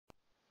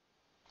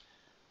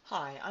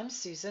Hi, I'm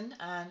Susan,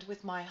 and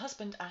with my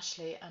husband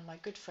Ashley and my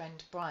good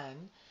friend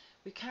Brian,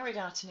 we carried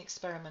out an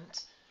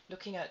experiment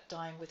looking at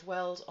dyeing with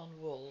Weld on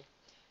wool.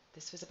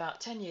 This was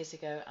about 10 years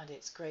ago, and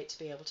it's great to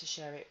be able to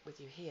share it with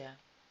you here.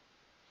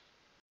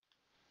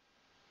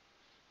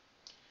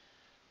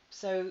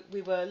 So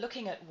we were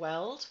looking at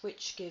Weld,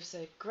 which gives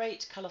a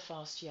great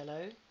colour-fast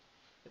yellow.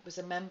 It was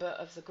a member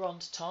of the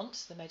Grande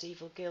Tente, the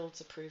medieval guilds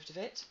approved of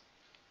it.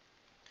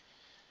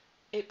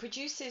 It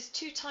produces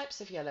two types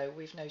of yellow,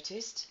 we've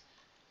noticed,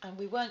 and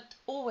we weren't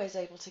always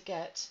able to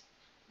get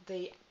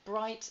the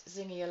bright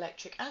zingy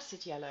electric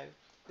acid yellow,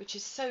 which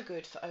is so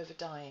good for over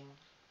dyeing.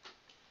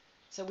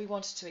 So we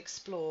wanted to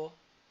explore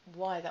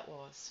why that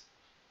was.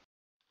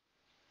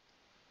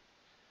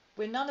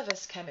 We're none of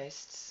us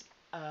chemists,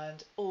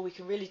 and all we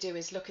can really do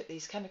is look at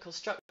these chemical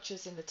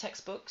structures in the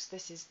textbooks.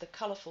 This is The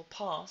Colourful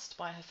Past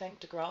by Henk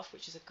de Graaf,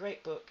 which is a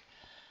great book,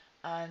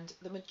 and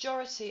the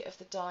majority of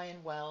the dye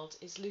in Weld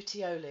is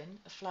luteolin,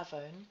 a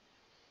flavone,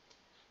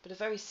 but a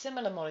very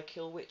similar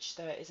molecule which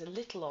there is a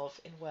little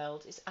of in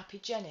Weld is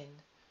apigenin,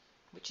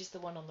 which is the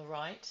one on the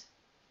right.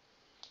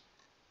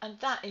 And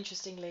that,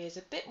 interestingly, is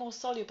a bit more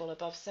soluble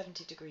above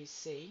 70 degrees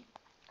C.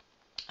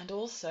 And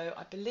also,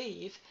 I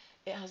believe,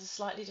 it has a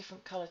slightly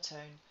different colour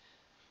tone,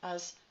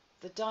 as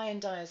the dye in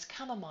dyer's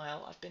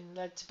chamomile, I've been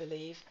led to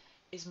believe,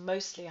 is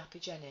mostly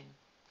apigenin.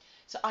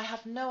 So I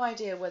have no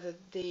idea whether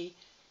the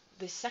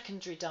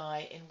secondary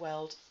dye in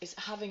Weld is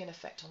having an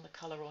effect on the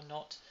colour or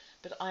not,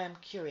 but I am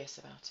curious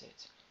about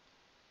it.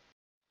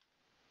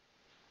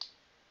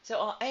 So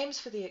our aims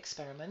for the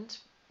experiment: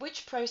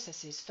 which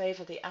processes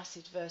favour the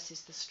acid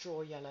versus the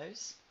straw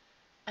yellows?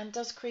 And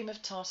does cream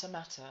of tartar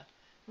matter?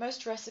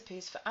 Most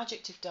recipes for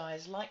adjective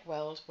dyes like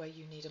Weld, where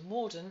you need a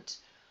mordant,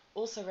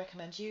 also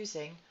recommend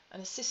using an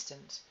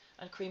assistant,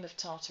 and cream of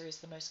tartar is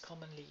the most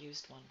commonly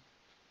used one.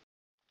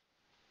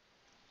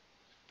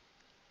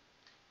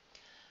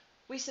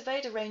 We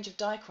surveyed a range of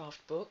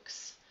diecraft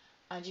books,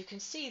 and you can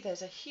see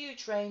there's a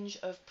huge range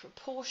of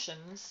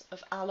proportions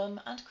of alum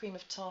and cream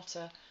of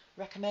tartar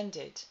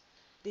recommended.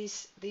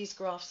 These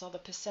graphs are the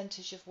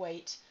percentage of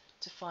weight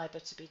to fibre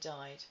to be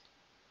dyed.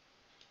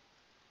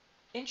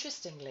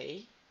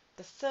 Interestingly,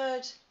 the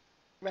third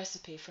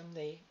recipe from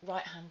the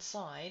right-hand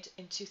side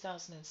in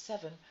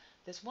 2007,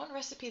 there's one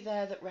recipe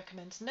there that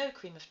recommends no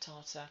cream of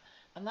tartar,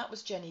 and that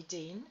was Jenny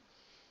Dean,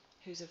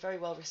 who's a very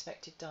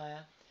well-respected dyer.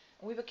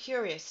 And we were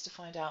curious to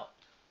find out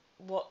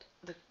what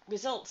the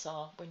results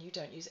are when you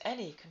don't use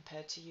any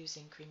compared to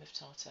using cream of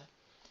tartar.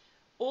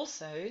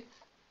 Also,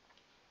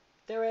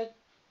 there are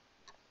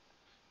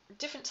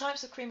different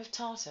types of cream of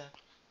tartar.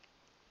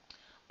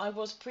 I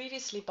was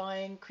previously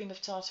buying cream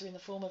of tartar in the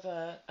form of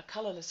a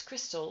colourless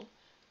crystal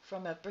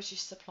from a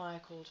British supplier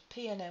called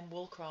P&M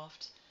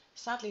Woolcraft.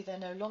 Sadly, they're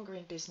no longer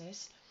in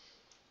business,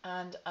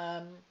 and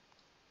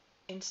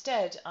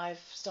instead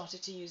I've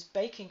started to use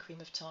baking cream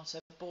of tartar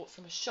bought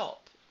from a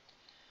shop.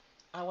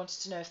 I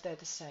wanted to know if they're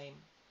the same.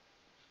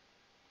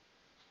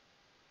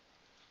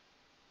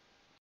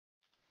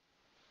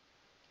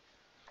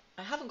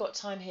 I haven't got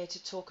time here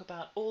to talk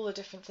about all the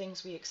different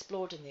things we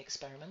explored in the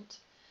experiment,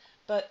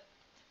 but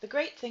the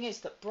great thing is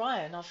that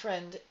Brian, our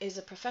friend, is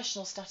a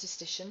professional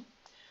statistician,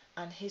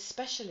 and his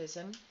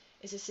specialism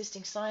is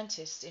assisting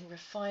scientists in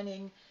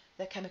refining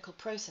their chemical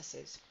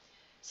processes.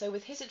 So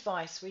with his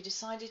advice, we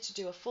decided to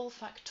do a full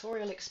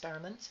factorial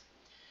experiment.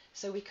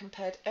 So we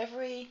compared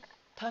every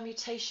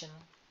permutation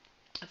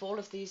of all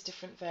of these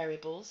different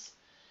variables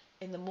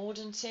in the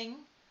mordanting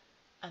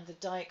and the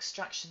dye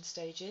extraction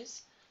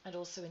stages, and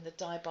also in the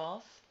dye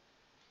bath.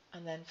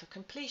 And then for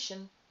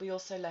completion, we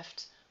also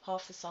left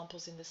half the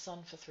samples in the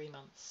sun for 3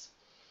 months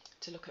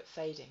to look at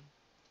fading.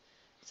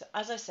 So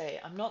as I say,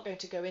 I'm not going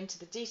to go into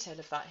the detail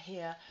of that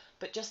here,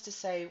 but just to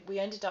say we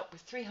ended up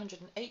with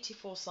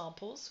 384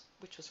 samples,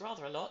 which was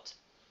rather a lot.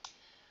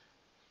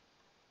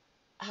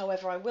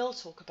 However, I will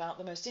talk about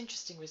the most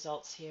interesting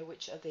results here,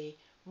 which are the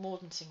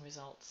mordanting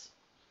results.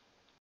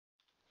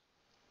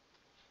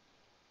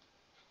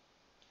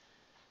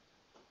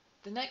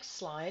 The next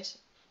slide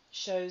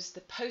shows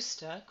the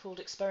poster called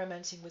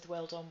Experimenting with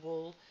Weld on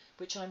Wool,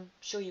 which I'm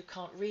sure you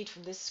can't read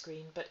from this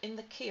screen, but in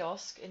the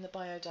kiosk in the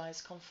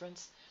Biodyes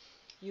Conference,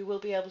 you will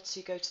be able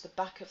to go to the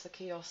back of the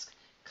kiosk,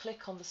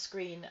 click on the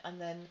screen, and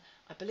then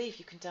I believe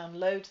you can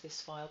download this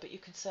file, but you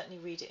can certainly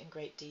read it in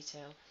great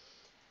detail.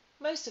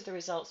 Most of the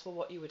results were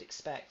what you would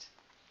expect,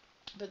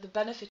 but the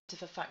benefit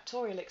of a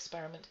factorial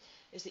experiment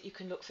is that you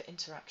can look for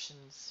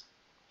interactions.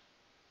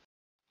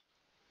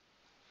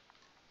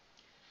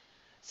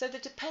 So the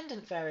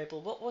dependent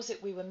variable, what was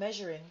it we were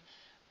measuring?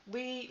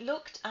 We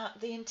looked at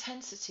the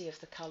intensity of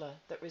the colour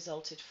that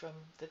resulted from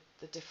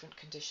the different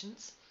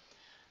conditions,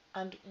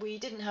 and we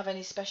didn't have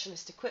any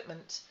specialist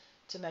equipment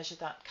to measure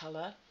that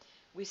colour.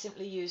 We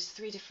simply used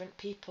 3 different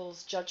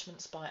people's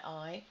judgments by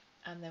eye,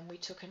 and then we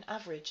took an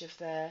average of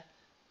their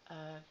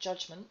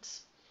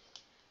judgments.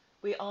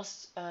 We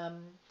asked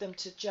them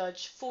to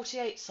judge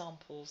 48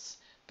 samples.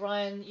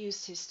 Brian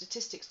used his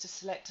statistics to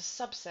select a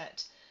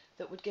subset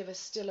that would give us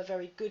still a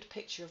very good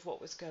picture of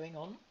what was going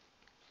on.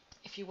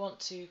 If you want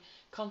to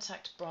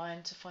contact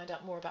Brian to find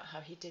out more about how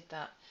he did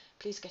that,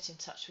 please get in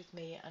touch with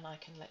me and I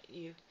can let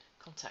you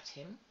contact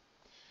him.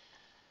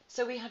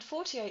 So we had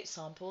 48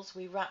 samples,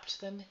 we wrapped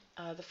them.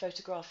 The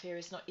photograph here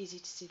is not easy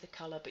to see the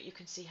colour, but you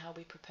can see how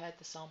we prepared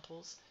the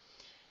samples.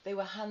 They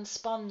were hand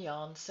spun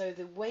yarn, so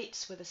the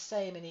weights were the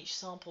same in each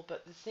sample,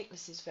 but the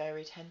thicknesses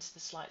varied, hence the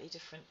slightly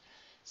different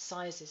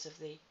sizes of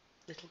the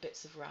little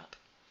bits of wrap.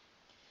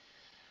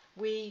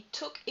 We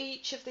took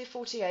each of the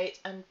 48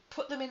 and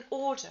put them in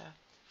order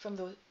from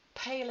the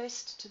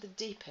palest to the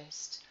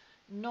deepest,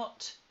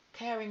 not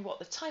caring what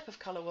the type of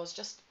colour was,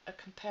 just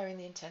comparing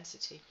the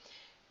intensity.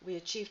 We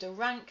achieved a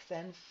rank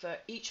then for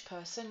each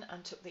person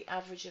and took the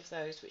average of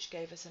those, which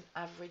gave us an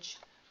average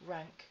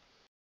rank.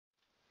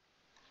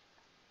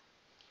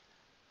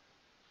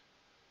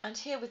 And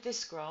here with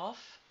this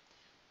graph,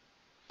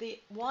 the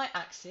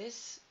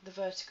y-axis, the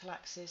vertical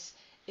axis,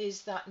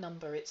 is that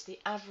number. It's the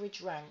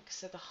average rank.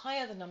 So the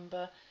higher the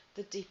number,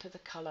 the deeper the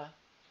colour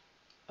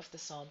of the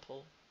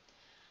sample.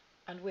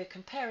 And we're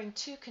comparing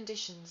two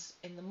conditions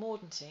in the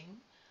mordanting,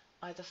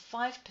 either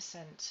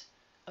 5%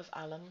 of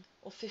alum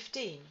or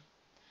 15.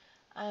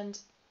 And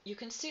you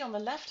can see on the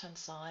left-hand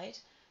side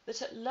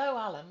that at low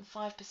alum,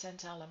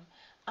 5% alum,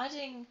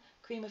 adding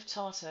cream of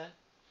tartar,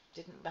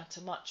 didn't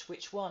matter much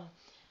which one,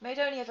 made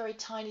only a very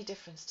tiny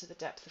difference to the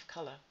depth of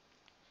colour.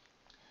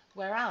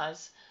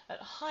 Whereas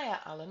at higher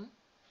alum,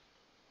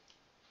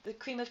 the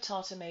cream of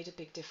tartar made a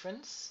big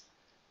difference,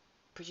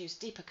 produced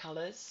deeper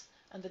colours,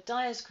 and the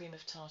dyer's cream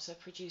of tartar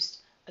produced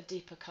a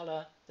deeper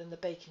colour than the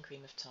baking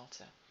cream of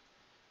tartar.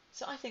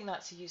 So I think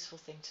that's a useful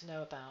thing to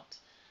know about.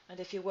 And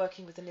if you're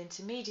working with an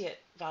intermediate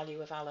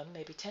value of alum,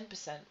 maybe 10%,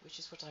 which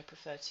is what I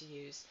prefer to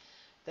use,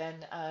 then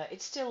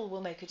it still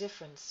will make a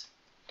difference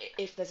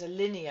if there's a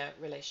linear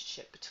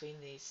relationship between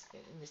these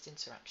in this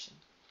interaction.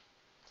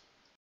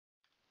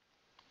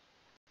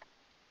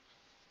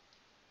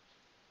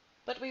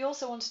 But we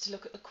also wanted to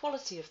look at the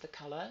quality of the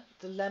colour,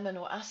 the lemon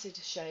or acid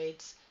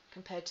shades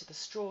compared to the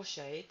straw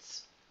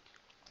shades.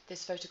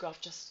 This photograph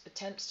just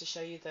attempts to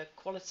show you the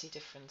quality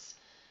difference,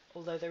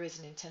 although there is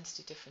an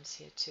intensity difference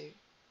here too.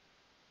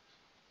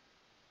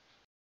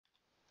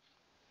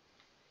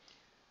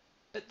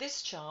 But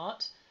this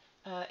chart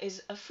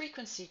is a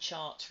frequency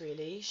chart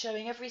really,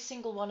 showing every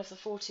single one of the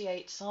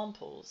 48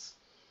 samples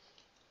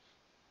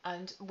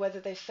and whether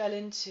they fell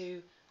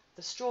into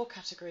the straw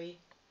category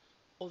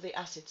or the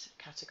acid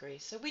category.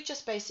 So we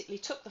just basically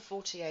took the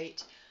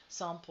 48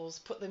 samples,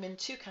 put them in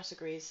two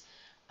categories,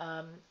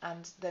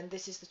 and then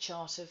this is the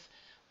chart of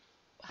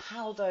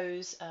how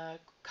those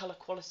colour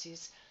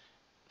qualities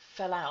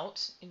fell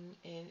out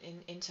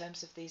in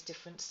terms of these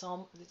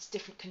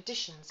different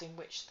conditions in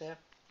which the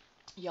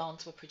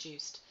yarns were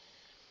produced.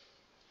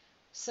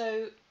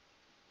 So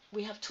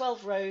we have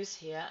 12 rows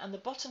here, and the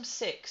bottom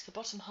six, the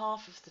bottom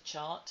half of the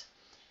chart,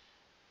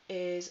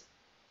 is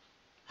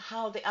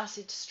how the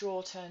acid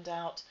straw turned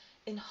out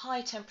in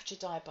high temperature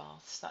dye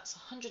baths. That's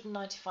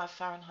 195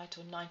 Fahrenheit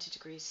or 90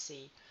 degrees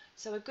C,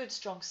 so a good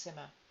strong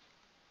simmer.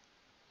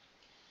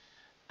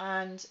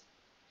 And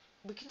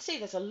we can see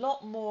there's a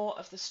lot more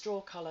of the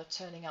straw colour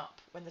turning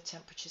up when the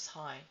temperature's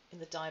high in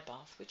the dye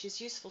bath, which is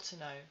useful to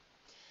know.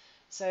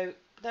 So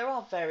there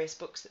are various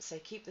books that say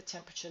keep the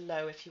temperature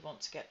low if you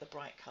want to get the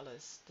bright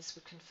colours. This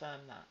would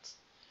confirm that.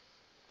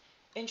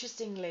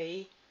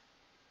 Interestingly,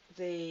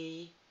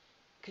 the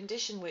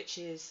condition which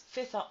is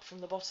fifth up from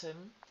the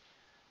bottom,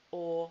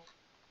 or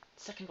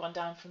second one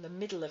down from the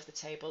middle of the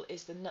table,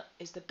 is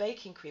the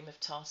baking cream of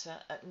tartar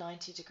at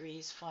 90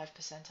 degrees,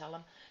 5%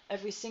 alum.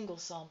 Every single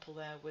sample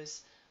there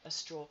was a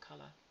straw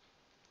colour.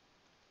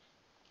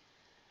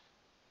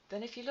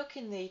 Then if you look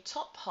in the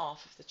top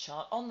half of the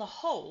chart, on the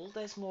whole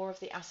there's more of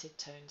the acid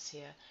tones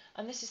here,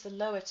 and this is the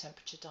lower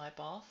temperature dye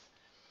bath,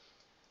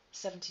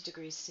 70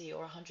 degrees C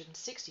or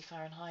 160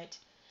 Fahrenheit.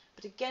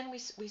 But again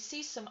we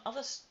see some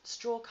other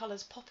straw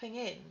colours popping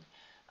in,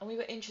 and we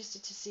were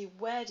interested to see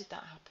where did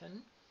that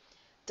happen.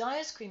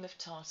 Dyer's cream of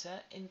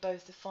tartar in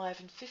both the 5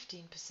 and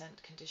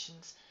 15%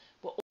 conditions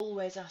were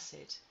always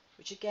acid,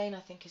 which again I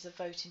think is a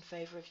vote in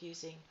favour of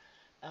using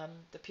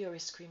the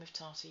purest cream of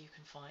tartar you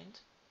can find.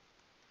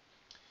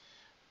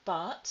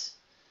 But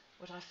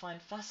what I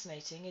find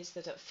fascinating is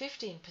that at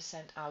 15%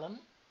 alum,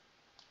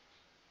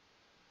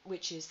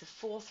 which is the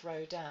fourth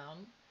row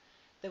down,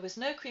 there was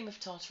no cream of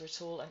tartar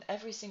at all, and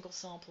every single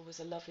sample was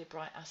a lovely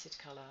bright acid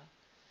colour.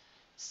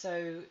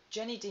 So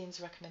Jenny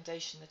Dean's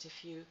recommendation that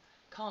if you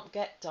can't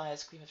get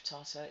Dyer's cream of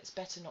tartar, it's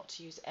better not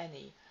to use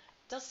any,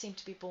 does seem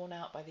to be borne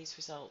out by these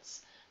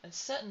results. And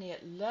certainly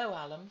at low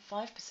alum,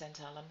 5%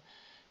 alum,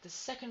 the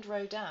second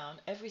row down,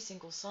 every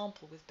single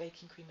sample with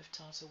baking cream of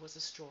tartar was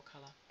a straw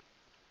colour.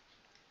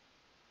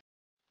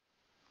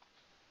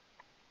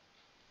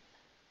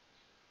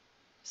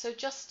 So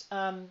just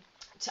to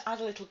add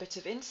a little bit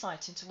of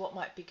insight into what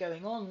might be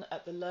going on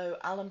at the low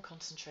alum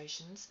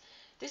concentrations,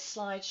 this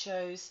slide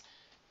shows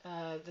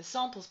the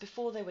samples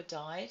before they were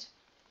dyed,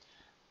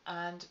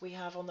 and we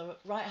have on the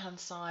right hand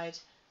side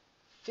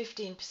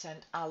 15%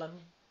 alum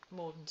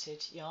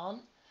mordanted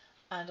yarn,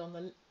 and on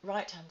the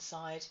right hand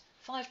side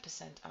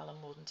 5% alum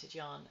mordanted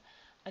yarn.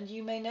 And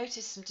you may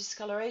notice some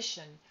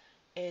discoloration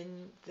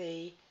in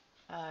the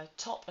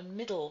top and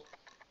middle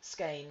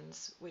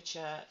skeins, which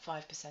are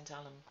 5%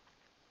 alum.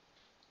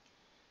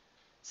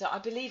 So I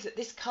believe that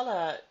this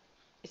colour,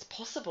 it's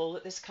possible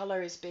that this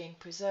colour is being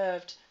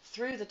preserved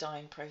through the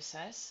dyeing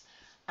process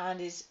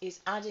and is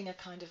adding a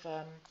kind of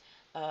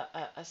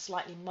a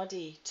slightly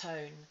muddy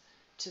tone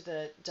to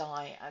the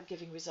dye,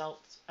 giving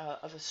results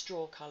of a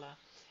straw colour.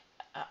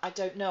 I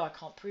don't know, I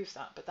can't prove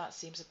that, but that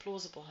seems a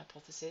plausible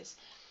hypothesis.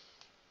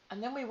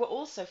 And then we were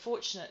also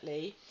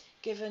fortunately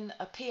given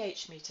a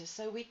pH meter,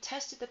 so we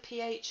tested the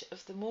pH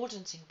of the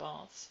mordanting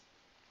baths,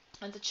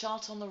 and the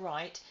chart on the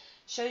right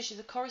shows you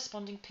the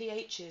corresponding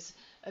pHs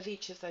of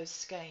each of those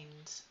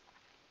skeins.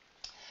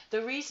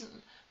 The reason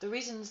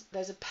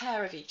there's a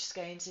pair of each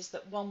skeins is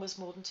that one was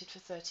mordanted for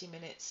 30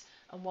 minutes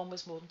and one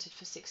was mordanted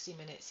for 60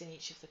 minutes in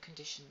each of the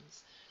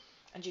conditions.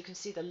 And you can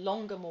see the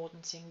longer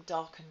mordanting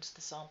darkened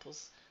the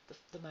samples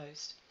the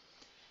most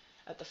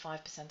at the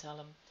 5%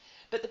 alum.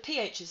 But the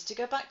pHs, to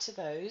go back to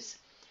those,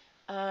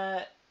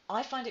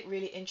 I find it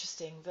really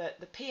interesting that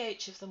the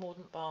pH of the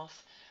mordant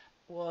bath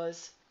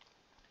was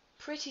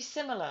pretty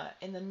similar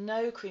in the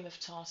no cream of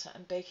tartar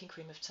and baking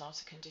cream of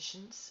tartar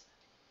conditions,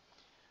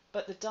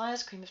 but the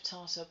dyer's cream of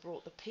tartar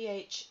brought the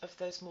pH of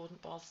those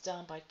mordant baths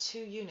down by 2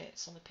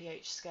 units on the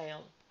pH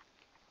scale,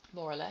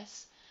 more or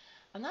less,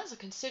 and that's a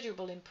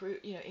considerable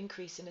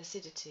increase in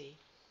acidity.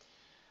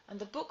 And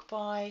the book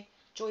by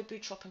Joy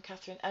Boutrop and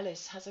Catherine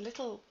Ellis has a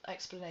little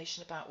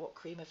explanation about what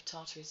cream of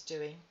tartar is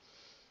doing,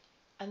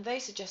 and they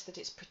suggest that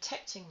it's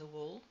protecting the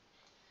wool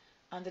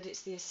and that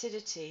it's the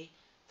acidity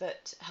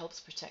that helps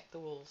protect the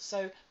wool.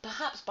 So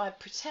perhaps by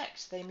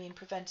protect they mean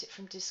prevent it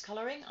from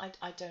discolouring.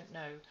 I don't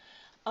know.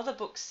 Other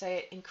books say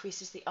it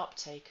increases the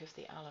uptake of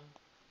the alum.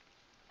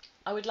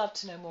 I would love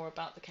to know more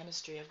about the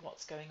chemistry of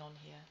what's going on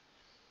here.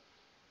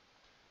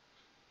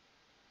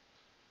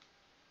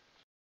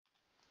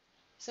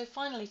 So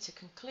finally, to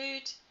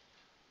conclude,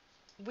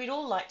 we'd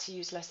all like to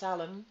use less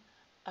alum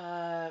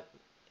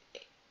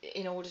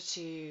in order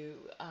to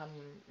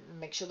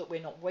make sure that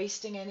we're not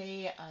wasting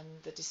any and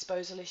the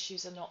disposal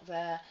issues are not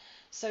there.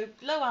 So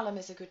low alum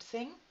is a good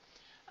thing,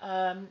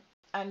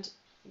 and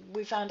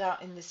we found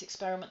out in this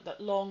experiment that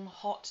long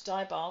hot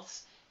dye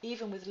baths,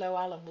 even with low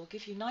alum, will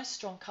give you nice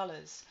strong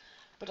colours,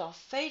 but our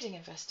fading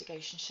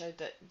investigation showed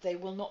that they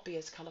will not be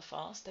as colour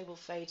fast, they will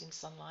fade in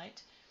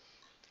sunlight,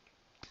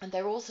 and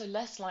they're also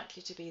less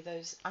likely to be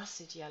those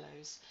acid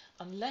yellows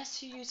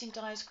unless you're using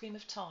dyer's cream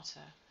of tartar.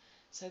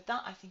 So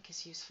that, I think,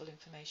 is useful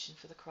information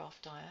for the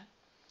craft dyer.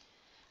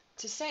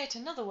 To say it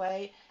another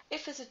way,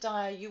 if as a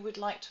dyer you would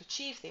like to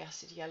achieve the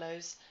acid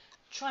yellows,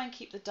 try and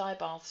keep the dye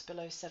baths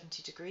below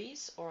 70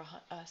 degrees or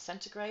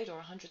centigrade or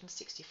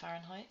 160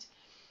 Fahrenheit.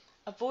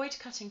 Avoid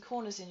cutting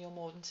corners in your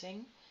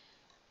mordanting.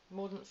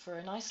 Mordant for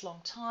a nice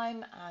long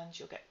time and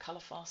you'll get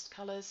colour fast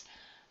colours,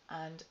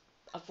 and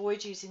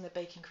avoid using the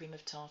baking cream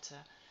of tartar.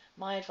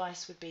 My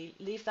advice would be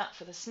leave that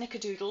for the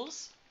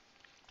snickerdoodles,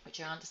 which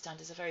I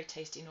understand is a very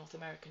tasty North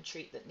American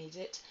treat that needs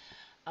it,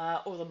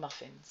 or the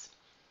muffins.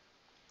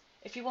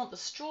 If you want the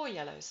straw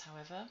yellows,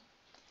 however,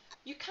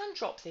 you can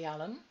drop the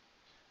alum,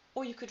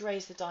 or you could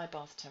raise the dye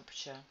bath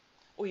temperature,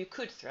 or you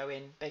could throw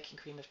in baking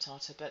cream of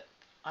tartar, but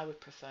I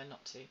would prefer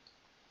not to.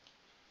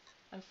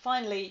 And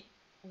finally,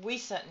 we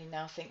certainly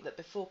now think that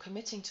before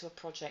committing to a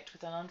project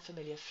with an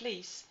unfamiliar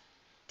fleece,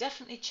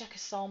 definitely check a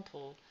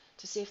sample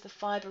to see if the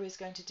fibre is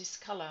going to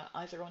discolour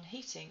either on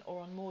heating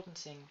or on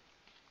mordanting.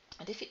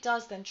 And if it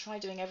does, then try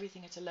doing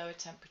everything at a lower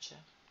temperature.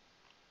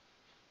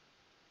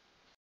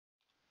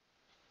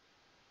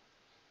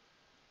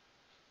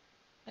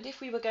 And if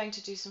we were going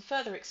to do some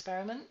further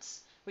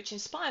experiments, which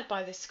inspired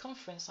by this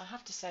conference, I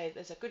have to say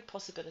there's a good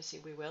possibility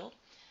we will,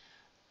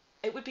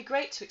 it would be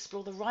great to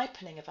explore the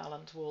ripening of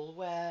allumed wool,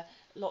 where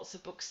lots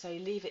of books say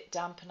leave it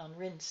damp and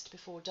unrinsed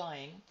before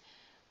dyeing.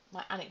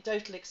 My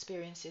anecdotal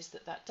experience is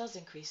that that does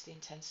increase the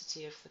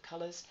intensity of the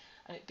colours,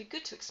 and it'd be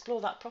good to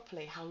explore that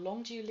properly. How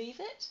long do you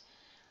leave it,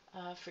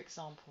 for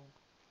example?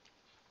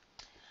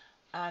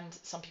 And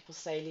some people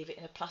say leave it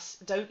in a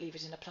don't leave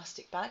it in a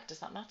plastic bag. Does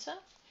that matter?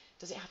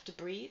 Does it have to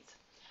breathe?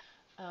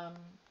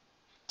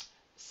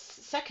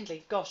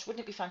 Secondly, gosh,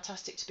 wouldn't it be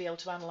fantastic to be able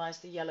to analyse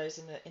the yellows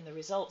in the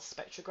results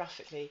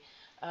spectrographically?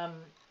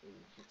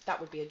 That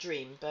would be a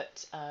dream,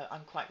 but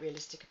I'm quite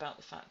realistic about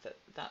the fact that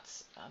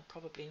that's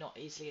probably not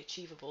easily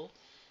achievable.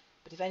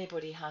 But if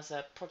anybody has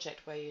a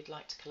project where you'd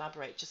like to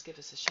collaborate, just give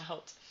us a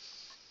shout.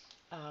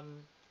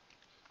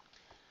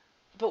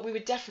 But we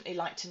would definitely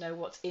like to know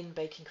what's in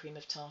baking cream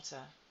of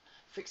tartar.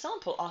 For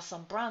example, are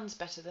some brands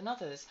better than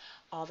others?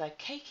 Are there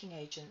caking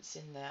agents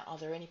in there? Are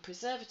there any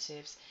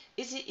preservatives?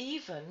 Is it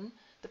even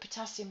the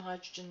potassium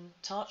hydrogen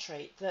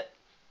tartrate that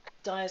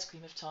dyer's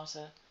cream of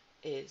tartar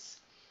is?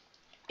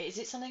 Is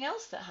it something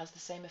else that has the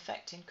same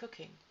effect in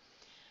cooking?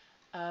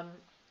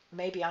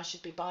 Maybe I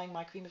should be buying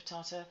my cream of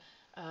tartar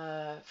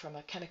from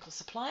a chemical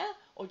supplier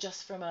or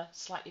just from a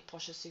slightly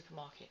posher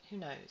supermarket. Who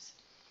knows?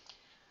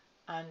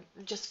 And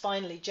just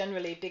finally,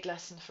 generally, a big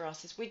lesson for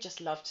us is we just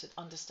love to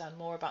understand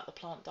more about the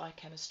plant dye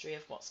chemistry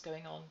of what's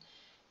going on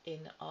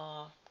in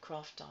our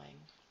craft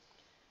dyeing.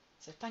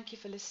 So thank you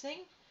for listening.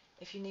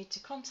 If you need to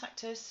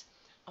contact us,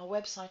 our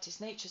website is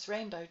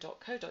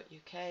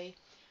naturesrainbow.co.uk,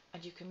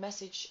 and you can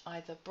message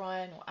either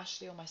Brian or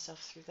Ashley or myself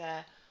through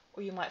there,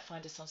 or you might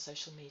find us on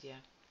social media.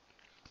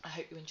 I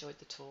hope you enjoyed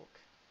the talk.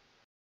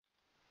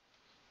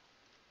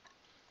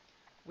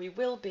 We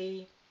will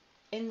be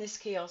in this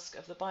kiosk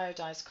of the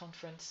Biodyes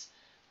Conference,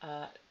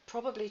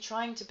 probably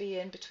trying to be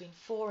in between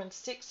 4 and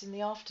 6 in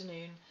the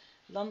afternoon,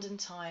 London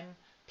time,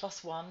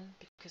 +1,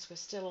 because we're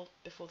still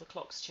before the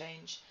clocks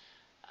change,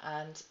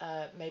 and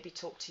maybe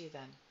talk to you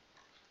then.